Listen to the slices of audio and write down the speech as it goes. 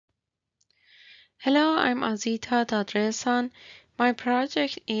Hello, I'm Azita Dadresan. My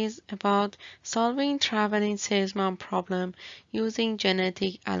project is about solving traveling salesman problem using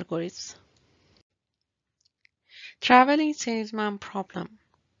genetic algorithms. Traveling salesman problem.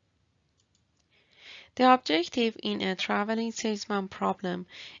 The objective in a traveling salesman problem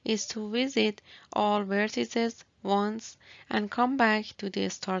is to visit all vertices once and come back to the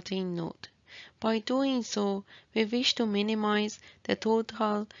starting node. By doing so, we wish to minimize the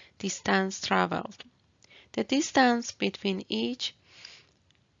total distance traveled. The distance between each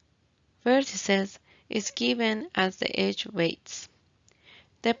vertices is given as the edge weights.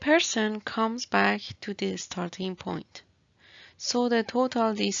 The person comes back to the starting point, so the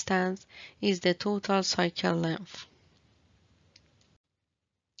total distance is the total cycle length.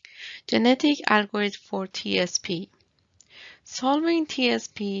 Genetic algorithm for TSP. Solving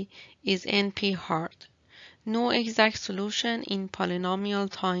TSP is NP hard. No exact solution in polynomial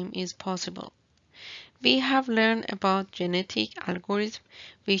time is possible. We have learned about genetic algorithms,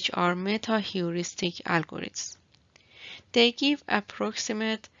 which are meta-heuristic algorithms. They give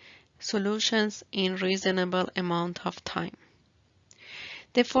approximate solutions in reasonable amount of time.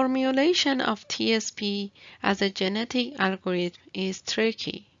 The formulation of TSP as a genetic algorithm is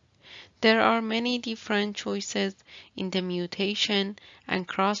tricky. There are many different choices in the mutation and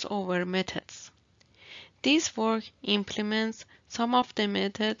crossover methods. This work implements some of the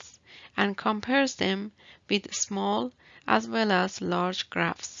methods and compares them with small as well as large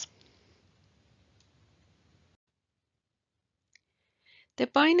graphs. The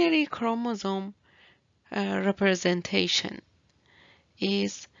binary chromosome representation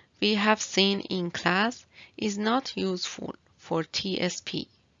is we have seen in class is not useful for TSP.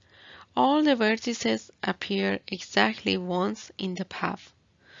 All the vertices appear exactly once in the path.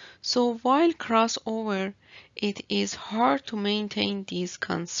 So while crossover, it is hard to maintain this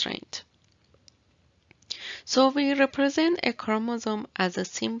constraint. So we represent a chromosome as a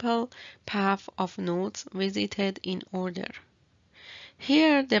simple path of nodes visited in order.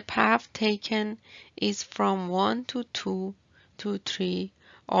 Here the path taken is from 1 to 2 to 3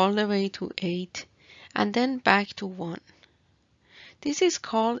 all the way to 8 and then back to 1. This is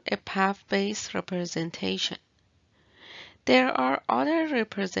called a path-based representation. There are other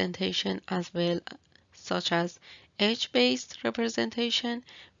representations as well, such as edge-based representation,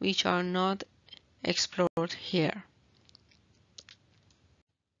 which are not explored here.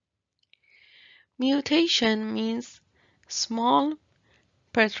 Mutation means small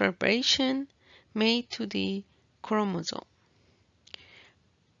perturbation made to the chromosome.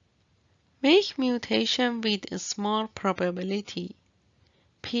 Make mutation with a small probability,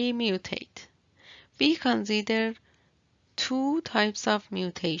 p-mutate. We consider two types of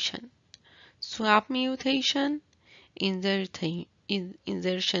mutation, swap mutation,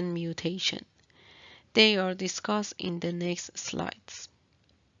 insertion mutation. They are discussed in the next slides.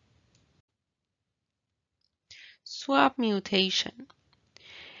 Swap mutation.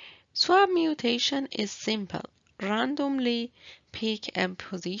 Swap mutation is simple. Randomly pick a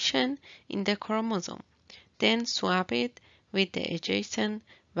position in the chromosome, then swap it with the adjacent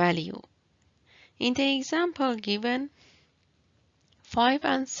value. In the example given, 5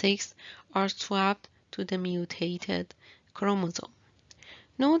 and 6 are swapped to the mutated chromosome.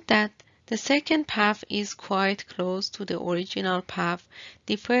 Note that the second path is quite close to the original path,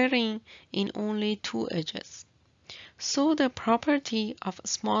 differing in only 2 edges. So the property of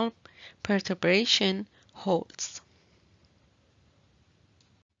small perturbation holds.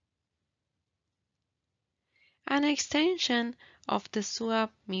 An extension of the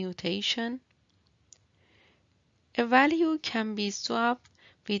swap mutation. A value can be swapped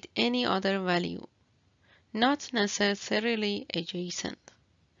with any other value, not necessarily adjacent.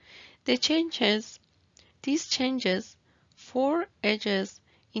 This changes 4 edges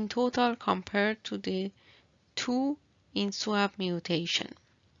in total compared to the 2 in swap mutation.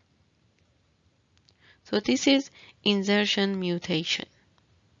 So this is insertion mutation.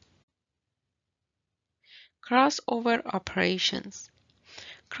 Crossover operations.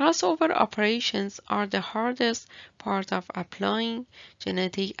 Crossover operations are the hardest part of applying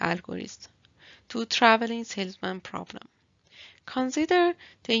genetic algorithms to traveling salesman problem. Consider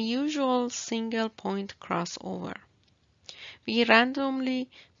the usual single point crossover. We randomly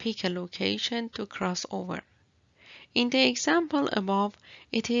pick a location to cross over. In the example above,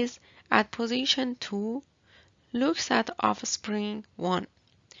 it is at position 2, looks at offspring 1.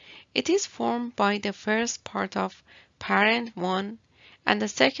 It is formed by the first part of parent 1 and the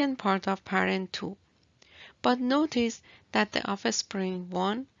second part of parent 2. But notice that the offspring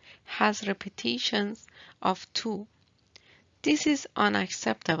 1 has repetitions of 2. This is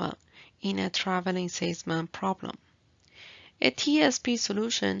unacceptable. in a traveling salesman problem. A TSP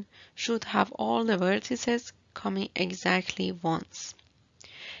solution should have all the vertices coming exactly once.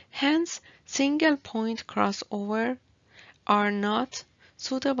 Hence, single point crossover are not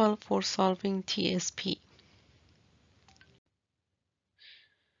suitable for solving TSP.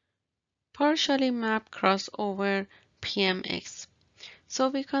 Partially mapped crossover PMX. So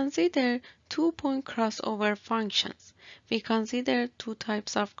we consider two-point crossover functions. We consider two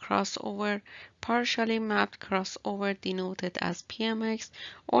types of crossover: partially mapped crossover denoted as PMX,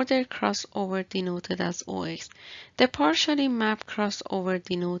 ordered crossover denoted as OX. The partially mapped crossover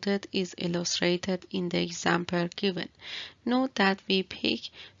denoted is illustrated in the example given. Note that we pick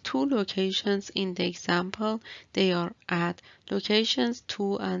two locations in the example. They are at locations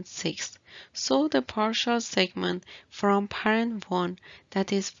 2 and 6. So the partial segment from parent 1,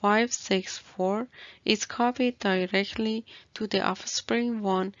 that is 564, is copied directly to the offspring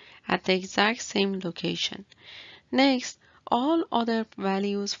 1 at the exact same location. Next, all other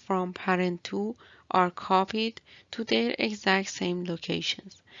values from parent 2 are copied to their exact same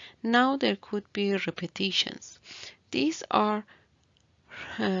locations. Now there could be repetitions. These are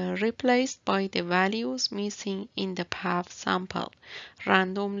replaced by the values missing in the path sample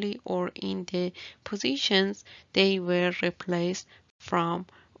randomly or in the positions they were replaced from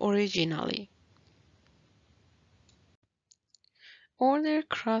originally. Order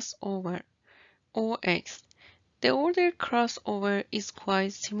crossover OX. The order crossover is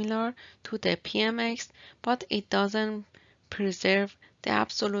quite similar to the PMX, but it doesn't preserve the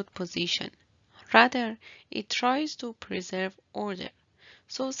absolute position. Rather, it tries to preserve order.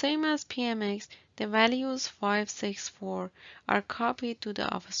 So same as PMX, the values 564 are copied to the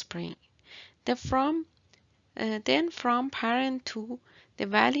offspring. Then from parent 2, the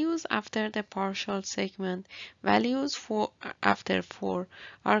values after the partial segment, values after 4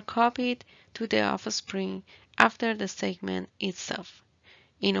 are copied to the offspring after the segment itself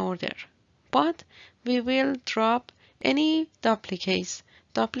in order. But we will drop any duplicates.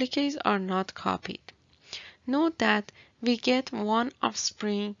 Duplicates are not copied. Note that we get one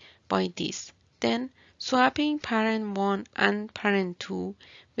offspring by this. Then, swapping parent 1 and parent 2,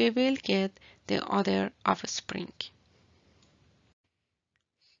 we will get the other offspring.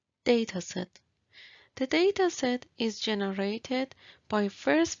 Dataset. The dataset is generated by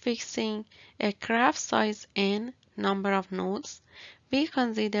first fixing a graph size n, number of nodes. We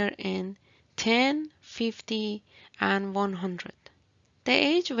consider n 10, 50, and 100. The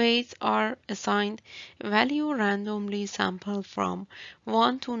age weights are assigned value randomly sampled from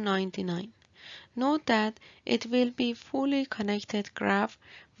 1 to 99. Note that it will be fully connected graph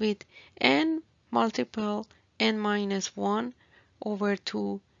with n multiple n minus 1 over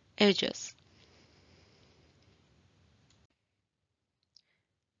 2 edges.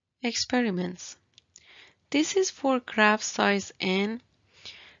 Experiments. This is for graph size n,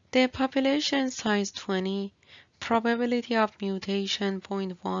 the population size 20, probability of mutation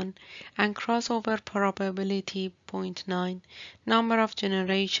 0.1, and crossover probability 0.9, number of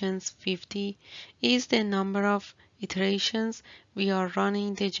generations 50, is the number of iterations we are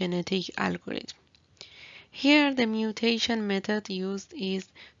running the genetic algorithm. Here the mutation method used is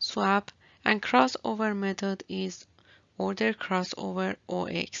swap and crossover method is order crossover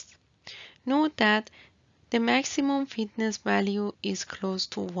OX. Note that the maximum fitness value is close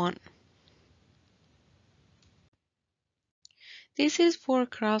to 1. This is for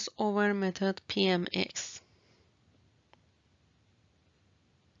crossover method PMX.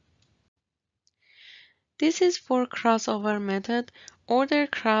 This is for crossover method order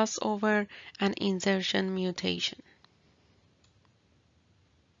crossover and insertion mutation.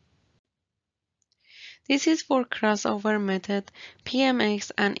 This is for crossover method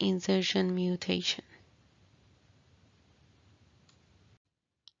PMX and insertion mutation.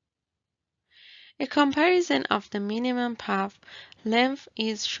 A comparison of the minimum path length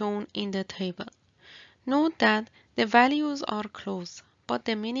is shown in the table. Note that the values are close, but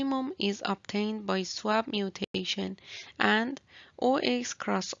the minimum is obtained by swap mutation and OX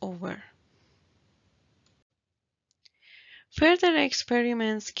crossover. Further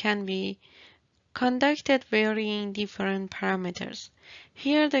experiments can be conducted varying different parameters.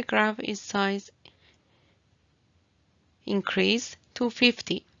 Here the graph is size increased to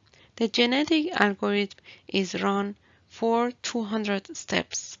 50. The genetic algorithm is run for 200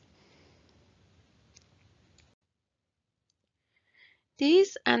 steps.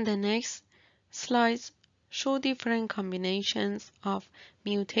 These and the next slides show different combinations of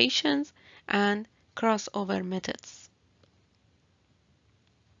mutations and crossover methods.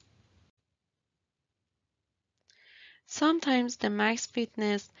 Sometimes the max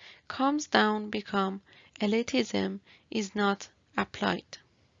fitness comes down because elitism is not applied.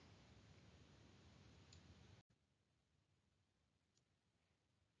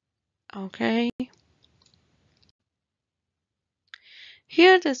 Okay,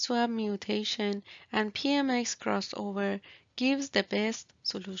 here the swap mutation and PMX crossover gives the best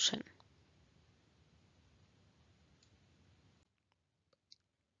solution.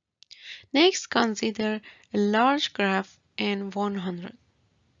 Next, consider a large graph N100.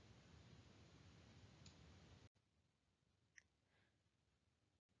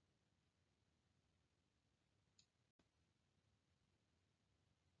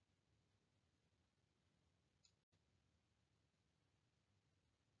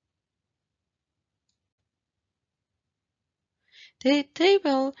 The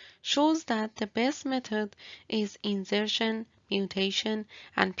table shows that the best method is insertion, mutation,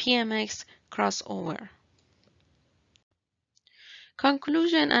 and PMX crossover.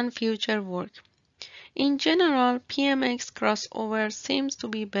 Conclusion and future work. In general, PMX crossover seems to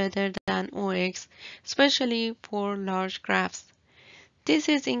be better than OX, especially for large graphs. This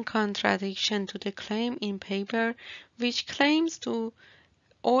is in contradiction to the claim in paper, which claims to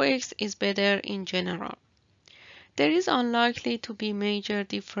OX is better in general. There is unlikely to be major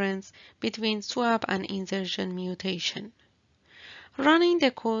difference between swap and insertion mutation. Running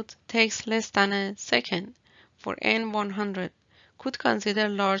the code takes less than a second for N100. Could consider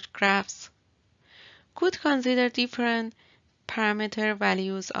large graphs. Could consider different parameter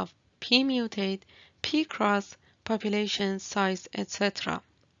values of p-mutate, p-cross, population size, etc.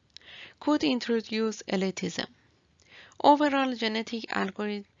 Could introduce elitism. Overall genetic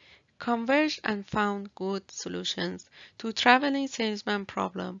algorithm converged and found good solutions to traveling salesman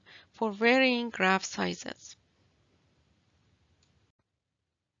problem for varying graph sizes.